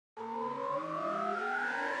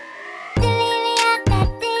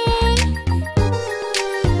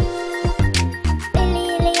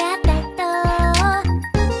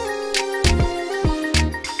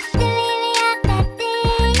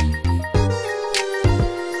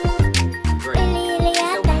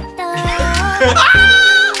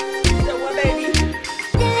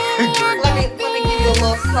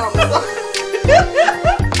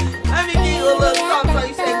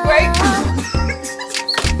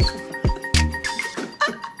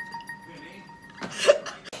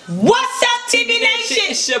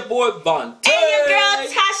It's your boy Von. And your girl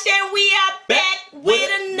Tasha, and we are back with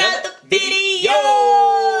another video.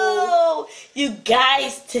 You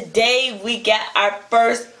guys, today we got our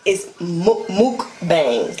first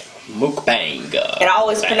mukbang. Mukbang. And I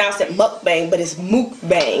always pronounce it mukbang, but it's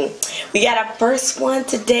mukbang. We got our first one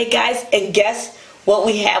today, guys. And guess what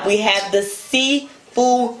we have? We have the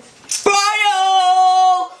seafood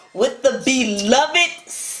fry with the beloved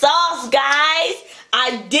sauce, guys.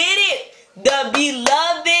 I did it. The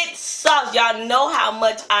beloved sauce. Y'all know how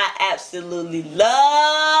much I absolutely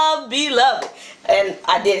love beloved. And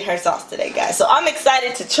I did her sauce today, guys. So I'm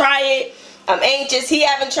excited to try it. I'm anxious. He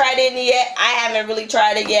haven't tried it yet. I haven't really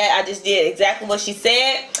tried it yet. I just did exactly what she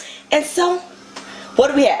said. And so, what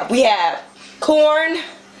do we have? We have corn,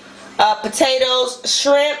 potatoes,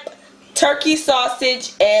 shrimp, turkey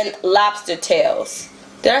sausage, and lobster tails.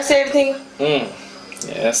 Did I say everything?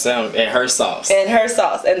 Yeah, that sounds. And her sauce. And her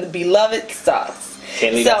sauce. And the beloved sauce.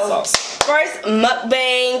 Can't leave that sauce. First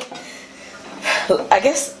mukbang. I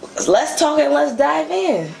guess let's talk and let's dive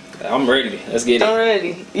in. I'm ready. Let's get it. I'm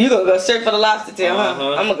ready. You gonna go straight for the lobster tail,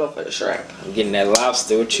 huh? I'm gonna go for the shrimp. I'm getting that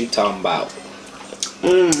lobster. What you talking about?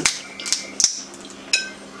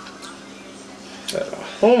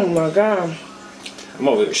 Oh my god. I'm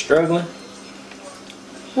over here struggling.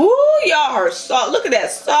 Woo, y'all, her sauce. Look at that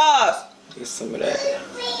sauce. Get some of that.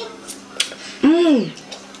 Woo.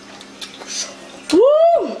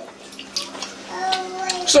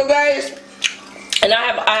 So guys, and I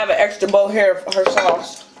have an extra bowl here for her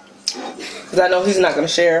sauce, because I know he's not gonna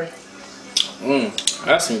share.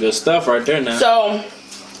 That's some good stuff right there now. So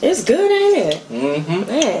it's good, ain't it?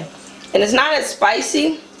 Man. And it's not as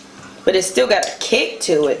spicy, but it's still got a kick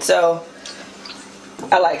to it. So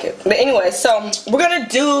I like it. But anyway, so we're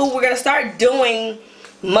gonna start doing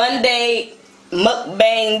Monday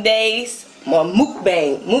mukbang days. Well,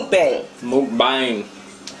 mukbang. Mukbang.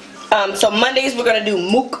 So Mondays we're gonna do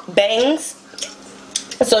mukbangs.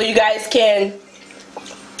 So you guys can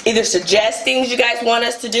either suggest things you guys want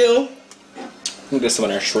us to do. Let me get some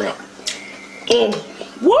of that shrimp.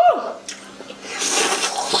 Woo!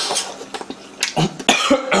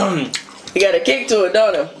 You got a kick to it,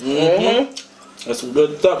 don't it? That's some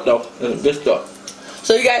good stuff, though. That's some good stuff.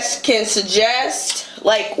 So you guys can suggest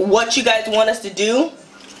like what you guys want us to do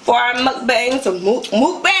for our mukbangs or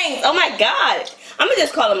mukbangs. Oh my god! I'm gonna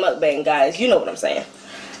just call them mukbang, guys. You know what I'm saying.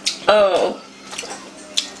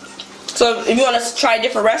 So if you want us to try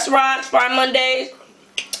different restaurants for our Mondays,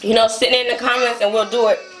 you know, sitting in the comments and we'll do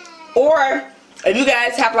it. Or if you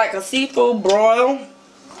guys have like a seafood broil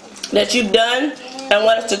that you've done and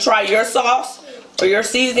want us to try your sauce or your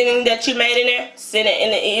seasoning that you made in there, send it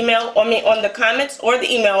in the email, on the comments or the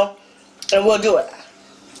email, and we'll do it.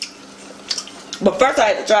 But first I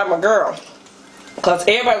had to try my girl, because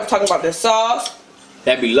everybody was talking about this sauce.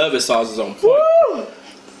 That beloved sauce is on point. Woo!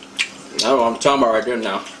 That's what I'm talking about right there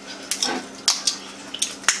now.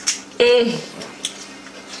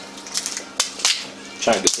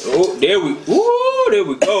 Trying to get there we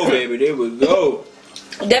go, baby. There we go.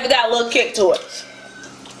 Definitely got a little kick to it.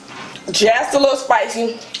 Just a little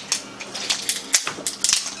spicy.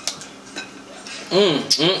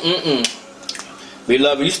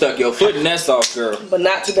 Beloved, you stuck your foot in that sauce, girl. But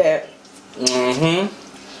not too bad.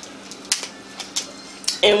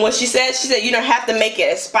 And what she said you don't have to make it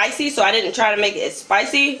as spicy, so I didn't try to make it as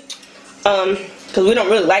spicy. Because we don't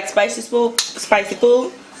really like spicy food.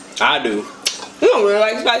 I do. We don't really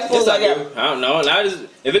like spicy food. Yes, I do. I don't know.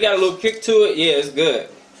 If it got a little kick to it, yeah, it's good.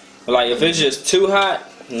 But like if it's just too hot,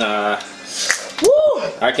 nah. Woo!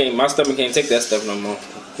 I can't. My stomach can't take that stuff no more.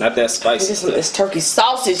 Not that spicy stuff. This turkey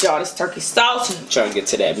sausage, y'all. This turkey sausage. Trying to get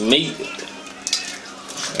to that meat.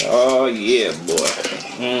 Oh yeah, boy.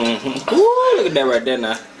 Ooh, look at that right there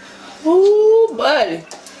now. Ooh, buddy.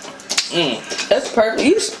 That's perfect.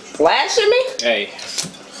 You splashing me? Hey.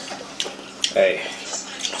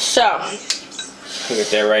 So, look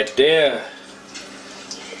at that right there.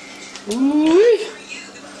 ooh.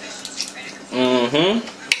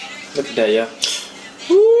 Look at that, y'all.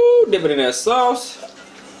 Ooh, dip it in that sauce.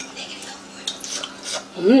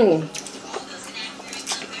 And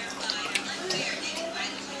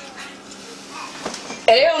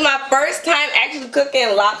it was my first time actually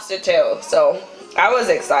cooking lobster tail, so I was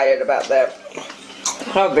excited about that.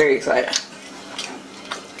 I was very excited.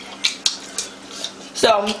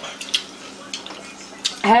 So,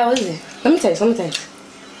 how is it? Let me taste. I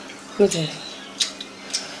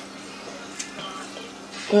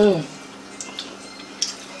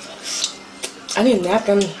need a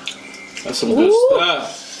napkin. That's some good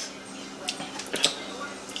stuff.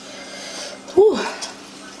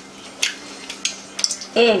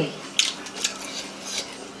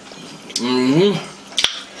 Whew.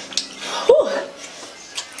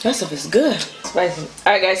 That stuff is good. Spicy.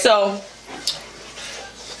 Alright guys, so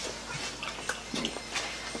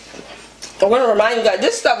I want to remind you guys,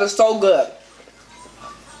 this stuff is so good.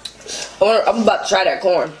 I'm about to try that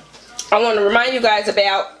corn. I want to remind you guys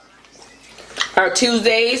about our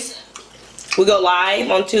Tuesdays. We go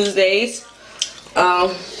live on Tuesdays.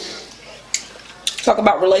 Talk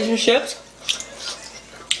about relationships.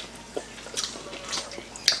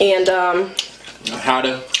 And how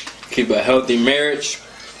to keep a healthy marriage.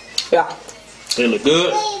 Yeah. In the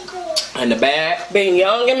good and the bad. Being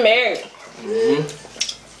young and married.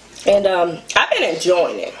 And I've been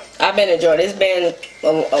enjoying it. It's been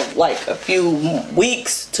like a few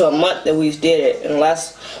weeks to a month that we did it. And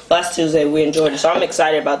last Tuesday we enjoyed it. So I'm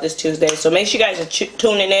excited about this Tuesday. So make sure you guys are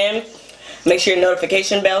tuning in. Make sure your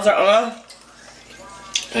notification bells are on.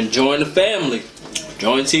 And join the family.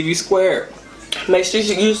 Join TV Squared. Make sure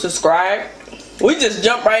you subscribe. We just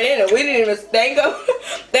jumped right in and we didn't even thank them.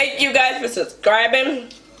 Thank you guys for subscribing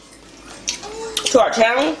to our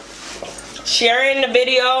channel. Sharing the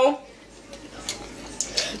video.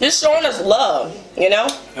 Just showing us love, you know?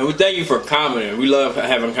 And we thank you for commenting. We love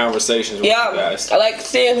having conversations with you guys. I like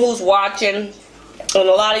seeing who's watching. And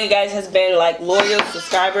a lot of you guys has been like loyal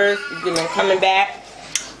subscribers. You've been coming back.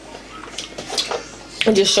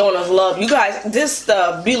 And just showing us love. You guys, this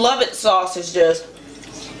beloved sauce is just,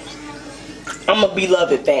 I'm a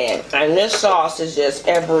beloved fan. And this sauce is just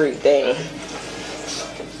everything.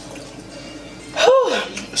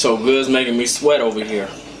 Whew. So good, it's making me sweat over here.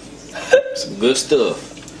 Some good stuff.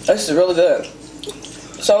 This is really good.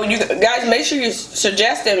 So you guys, make sure you're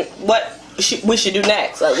suggesting what we should do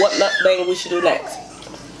next. Like what mukbang we should do next.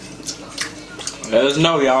 Let us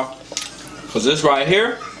know, y'all. Cause this right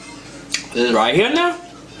here now.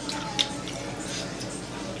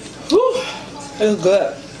 Whew. It's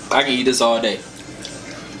good. I can eat this all day.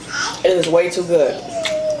 It is way too good.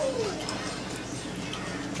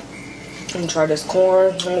 Let me try this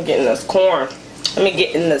corn. Let me get in this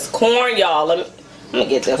corn. Y'all. Let me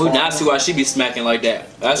get this. Who not see why she be smacking like that?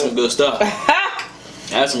 That's some good stuff.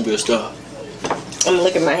 That's some good stuff. I'm gonna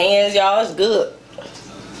look at my hands, y'all. It's good.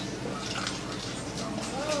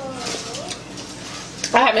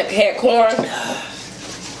 I haven't had corn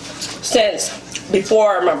since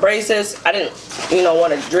before my braces. I didn't,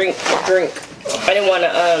 want to drink. I didn't want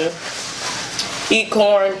to eat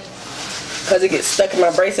corn because it gets stuck in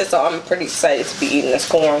my braces. So I'm pretty excited to be eating this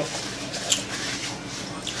corn.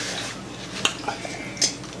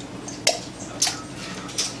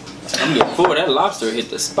 I'm getting full. That lobster hit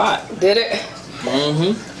the spot. Did it?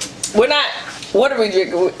 We're not. What are we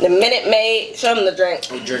drinking? The Minute Maid. Show them the drink.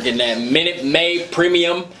 We're drinking that Minute Maid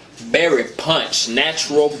Premium Berry Punch.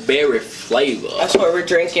 Natural berry flavor. That's what we're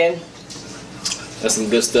drinking. That's some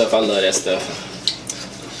good stuff. I love that stuff.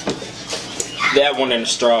 That one and the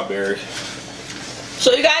strawberry.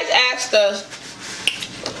 So you guys asked us,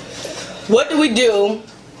 what do we do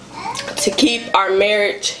to keep our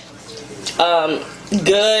marriage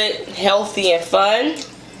good, healthy, and fun?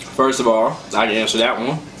 First of all, I can answer that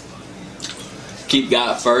one. Keep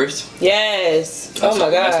God first. Yes. Oh my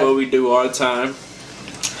God. That's what we do all the time.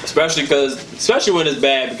 Especially when it's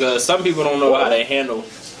bad, because some people don't know how to handle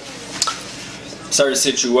certain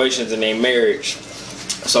situations in their marriage.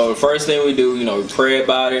 So the first thing we do, we pray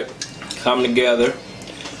about it, come together.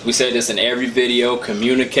 We say this in every video,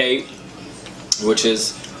 communicate, which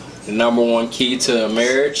is the #1 key to a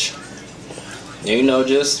marriage. And,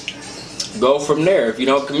 just go from there. If you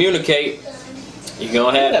don't communicate, you're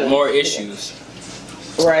going to have more issues.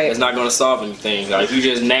 Right. It's not going to solve anything. Like, if you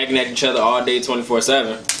just nagging at each other all day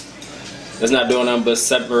 24/7, it's not doing nothing but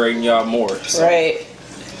separating y'all more. So. Right.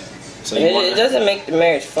 So it doesn't make the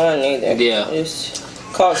marriage fun either. Yeah. It's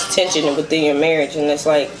cause tension within your marriage, and it's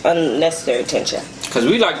like unnecessary tension. Because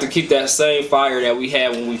we like to keep that same fire that we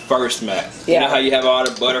had when we first met. Yeah. You know how you have all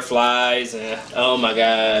the butterflies and, oh my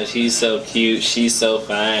gosh, he's so cute, she's so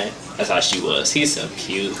fine. That's how she was. He's so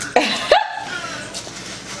cute.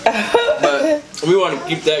 But we want to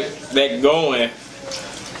keep that going.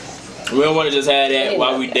 We don't want to just have that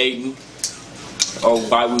while we dating. Or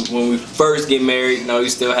when we first get married. You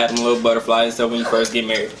still have them little butterflies and stuff when you first get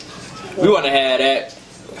married. We want to have that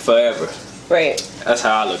forever. Right. That's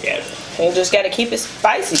how I look at it. You just got to keep it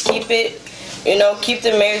spicy. Keep it, keep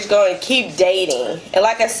the marriage going. Keep dating. And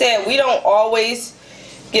like I said, we don't always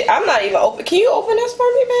get, I'm not even open. Can you open this for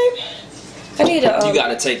me, babe? I need a... You got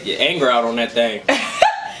to take your anger out on that thing.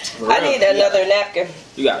 I need another napkin.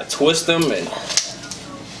 You got to twist them and...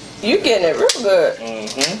 You getting it real good.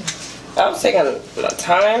 I was taking a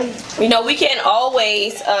time. We can't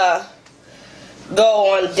always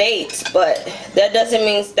go on dates, but that doesn't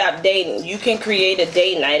mean stop dating. You can create a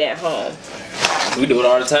date night at home. We do it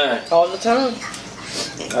all the time. All the time.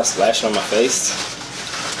 I splash on my face.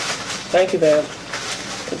 Thank you, babe.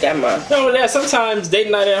 Got mine. No, that sometimes date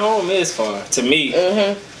night at home is fun to me.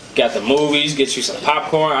 Got the movies, get you some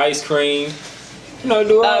popcorn, ice cream. You know,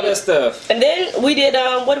 do all that stuff. And then we did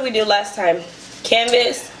what did we do last time?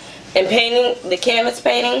 Canvas and painting, the canvas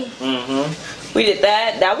painting. We did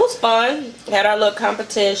that. That was fun. Had our little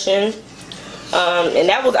competition. And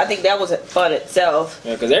that was, I think that was fun itself.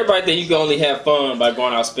 Yeah, because everybody think you can only have fun by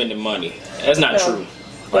going out spending money. That's not true.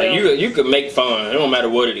 Like you could make fun. It don't matter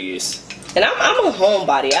what it is. And I'm a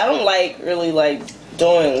homebody. I don't really like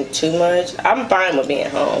doing too much. I'm fine with being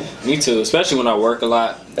home. Me too, especially when I work a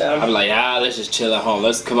lot. I'm like, let's just chill at home.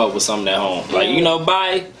 Let's come up with something at home. Like, you know,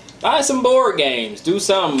 buy some board games. Do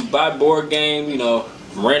something. Buy board game. You know,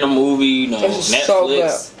 rent a movie. You know,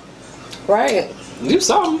 Netflix. So right. Do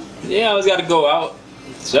something. Yeah, I always got to go out.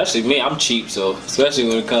 Especially me, I'm cheap, so especially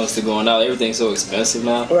when it comes to going out, everything's so expensive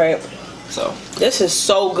now. Right. So this is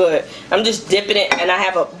so good. I'm just dipping it, and I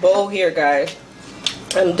have a bowl here, guys.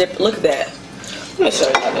 I'm dipping. Look at that. Let me show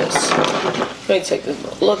you this. Let me take this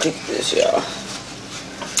bowl. Look at this, y'all.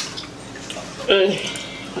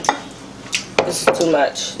 This is too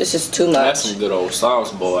much. This is too much. That's some good old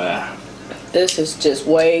sauce, boy. This is just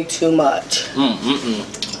way too much.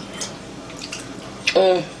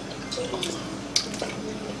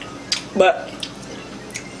 But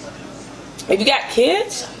if you got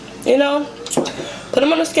kids, you know, put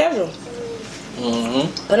them on a schedule.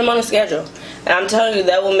 Put them on a schedule. And I'm telling you,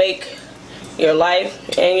 that will make your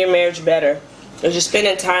life and your marriage better. If you're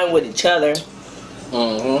spending time with each other,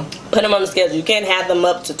 put them on the schedule. You can't have them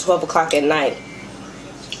up to 12 o'clock at night.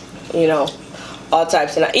 You know, all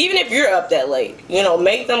types of night. Even if you're up that late, you know,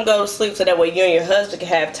 make them go to sleep so that way you and your husband can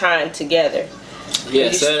have time together. Yeah,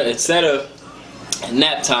 instead of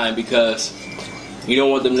nap time, because you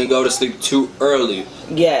don't want them to go to sleep too early.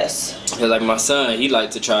 Yes. Cause like my son, he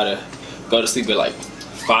like to try to go to sleep at like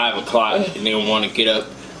 5 o'clock and then want to get up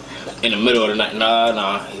in the middle of the night.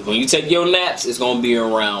 Nah. When you take your naps, it's gonna be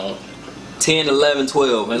around 10, 11,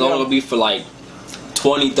 12. It's only gonna be for like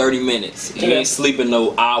 20, 30 minutes. You ain't sleeping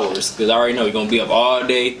no hours, because I already know you're gonna be up all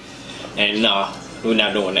day. And nah, we're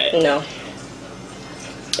not doing that. No.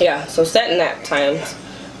 Yeah, so set nap times.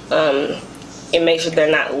 And make sure they're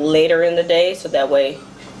not later in the day, so that way,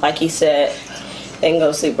 like he said, they can go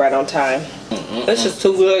to sleep right on time. This is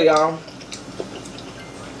too good, y'all.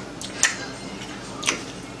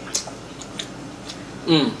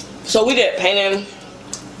 So we did painting.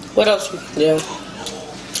 What else we did?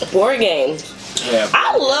 Board games.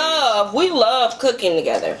 Yeah. We love cooking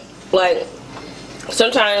together. Like,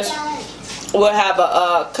 sometimes we'll have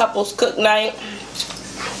a couples cook night.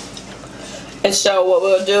 And so what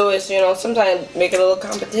we'll do is, you know, sometimes make it a little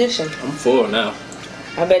competition. I'm full now.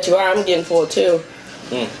 I bet you are. I'm getting full too.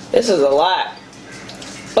 This is a lot.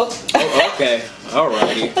 Oh, okay.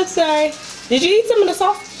 Alrighty. I'm sorry. Did you eat some of the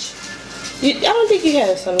sausage? I don't think you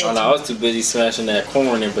had some. Oh no, I was too busy smashing that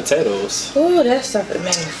corn and potatoes. Ooh, that stuff is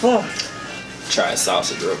making me full. Try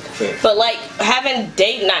sausage real quick. But like having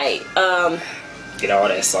date night, get all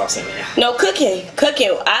that sauce in there. No, cooking.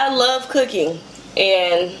 I love cooking,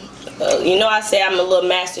 and you know, I say I'm a little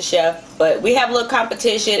master chef, but we have a little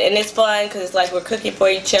competition, and it's fun because it's like we're cooking for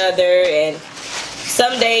each other. And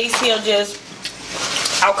some days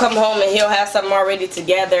I'll come home and he'll have something already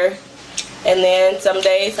together, and then some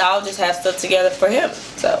days I'll just have stuff together for him.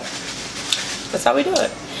 So that's how we do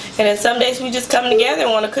it. And then some days we just come together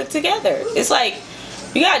and want to cook together. It's like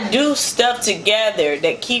you gotta do stuff together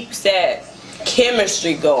that keeps that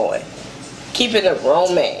chemistry going, keeping the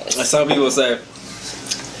romance. Like some people say,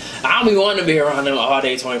 I don't be wanting to be around them all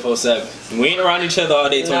day 24/7. We ain't around each other all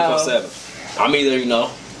day 24/7. I'm either, you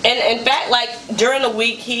know. And in fact, like during the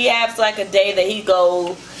week, he has like a day that he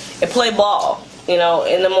go and play ball, you know,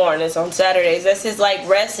 in the mornings on Saturdays. That's his like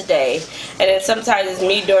rest day. And then sometimes it's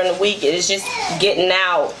me during the week. It's just getting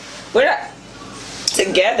out. We're not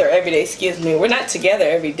together every day. Excuse me. We're not together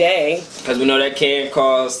every day. Because we know that can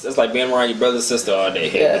cause. It's like being around your brother and sister all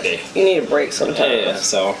day, every day. You need a break sometimes. Yeah.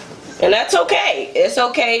 So. And that's okay. It's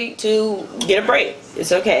okay to get a break.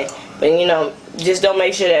 It's okay. But you know, just don't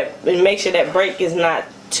make sure that break is not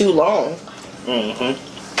too long. You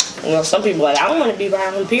know, some people are like, I don't want to be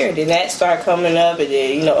around him, period. Then that start coming up, and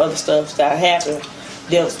then, you know, other stuff start happening.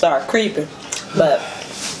 They'll start creeping. But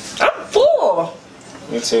I'm full.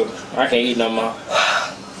 Me too. I can't eat no more.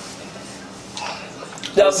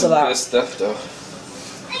 That was a lot. Good stuff though.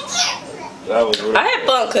 That was really I had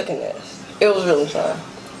fun cooking this. It was really fun.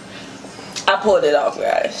 I pulled it off,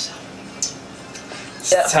 guys.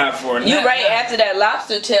 It's time for a nap. You right after that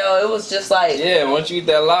lobster tail, it was just like. Yeah, once you eat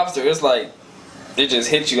that lobster, it's like it just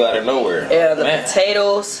hits you out of nowhere. Yeah, the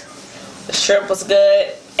potatoes, the shrimp was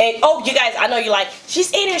good. And oh, you guys, I know you're like,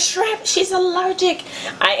 she's eating shrimp. She's allergic.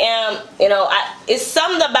 I am. You know, it's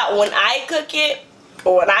something about when I cook it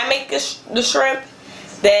or when I make the shrimp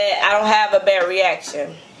that I don't have a bad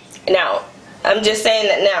reaction. Now, I'm just saying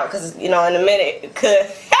that now because you know in a minute it could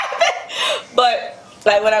happen. But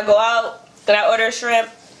like when I go out and I order shrimp,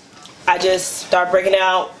 I just start breaking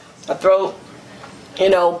out. My throat, you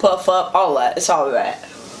know, puff up, all that. It's all that.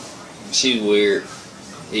 She's weird.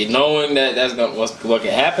 Knowing that that's what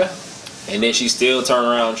can happen, and then she still turn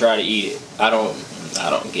around and try to eat it. I don't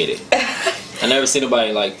get it. I never seen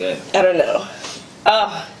nobody like that. I don't know.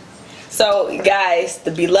 So guys,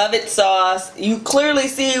 the beloved sauce. You clearly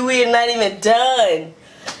see we are not even done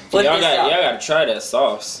with y'all this sauce. Y'all gotta try that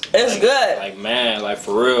sauce. It's good. Like man, like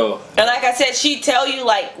for real. And like I said, she tell you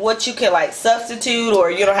like what you can like substitute,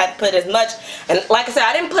 or you don't have to put as much. And like I said,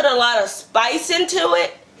 I didn't put a lot of spice into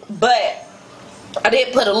it, but I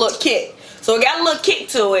did put a little kick. So it got a little kick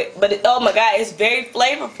to it, but oh my god, it's very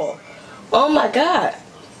flavorful. Oh my god.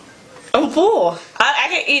 I'm full. I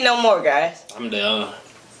can't eat no more, guys. I'm done.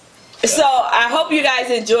 So I hope you guys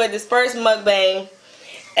enjoyed this first mukbang.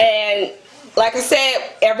 And like I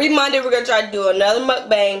said, every Monday we're going to try to do another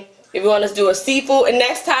mukbang. If you want us to do a seafood. And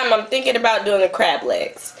next time I'm thinking about doing the crab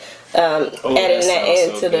legs. Adding that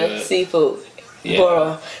into the seafood. Yeah.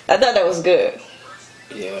 Bro, I thought that was good.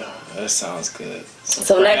 Yeah, that sounds good.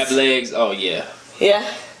 So crab legs, oh yeah. Yeah?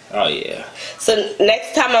 Oh yeah. So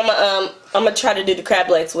next time I'm gonna try to do the crab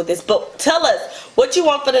legs with this. But tell us what you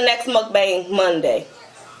want for the next mukbang Monday.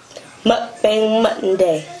 Mukbang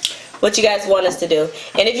Monday. What you guys want us to do.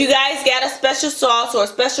 And if you guys got a special sauce or a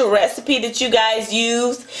special recipe that you guys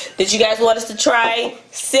use, that you guys want us to try,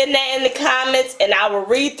 send that in the comments and I will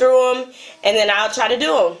read through them and then I'll try to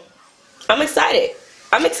do them. I'm excited.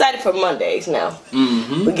 I'm excited for Mondays now.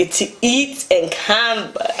 We get to eat and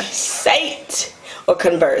conversate. Or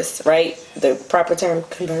converse, right? The proper term,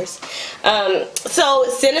 converse. So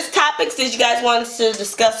send us topics that you guys want us to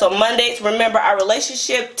discuss on Mondays. Remember, our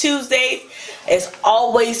relationship Tuesdays is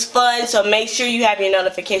always fun, so make sure you have your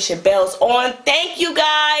notification bells on. Thank you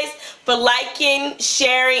guys for liking,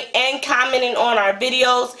 sharing, and commenting on our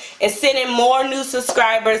videos and sending more new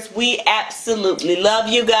subscribers. We absolutely love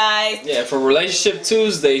you guys. Yeah, for Relationship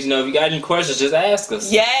Tuesdays, you know, if you got any questions, just ask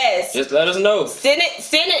us. Yes. Just let us know. Send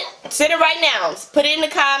it right now. Put it in the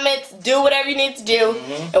comments. Do whatever you need to do,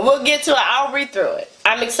 and we'll get to it. I'll read through it.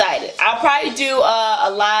 I'm excited. I'll probably do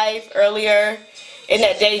a live earlier in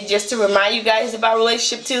that day just to remind you guys about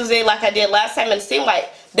Relationship Tuesday like I did last time, and it seemed like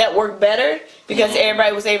that worked better because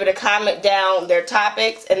everybody was able to comment down their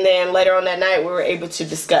topics, and then later on that night we were able to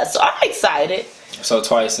discuss. So I'm excited. So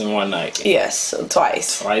twice in one night. Yes, so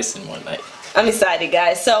twice. Twice in one night. I'm excited,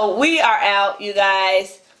 guys. So we are out, you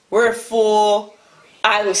guys. We're full.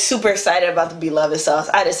 I was super excited about the beloved sauce.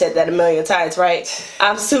 I just said that a million times, right?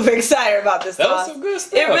 I'm super excited about this sauce. That was some good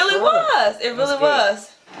stuff. It really was. It really was.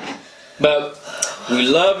 But we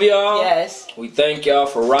love y'all. Yes. We thank y'all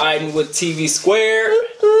for riding with TV Squared.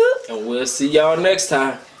 And we'll see y'all next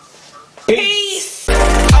time. Peace.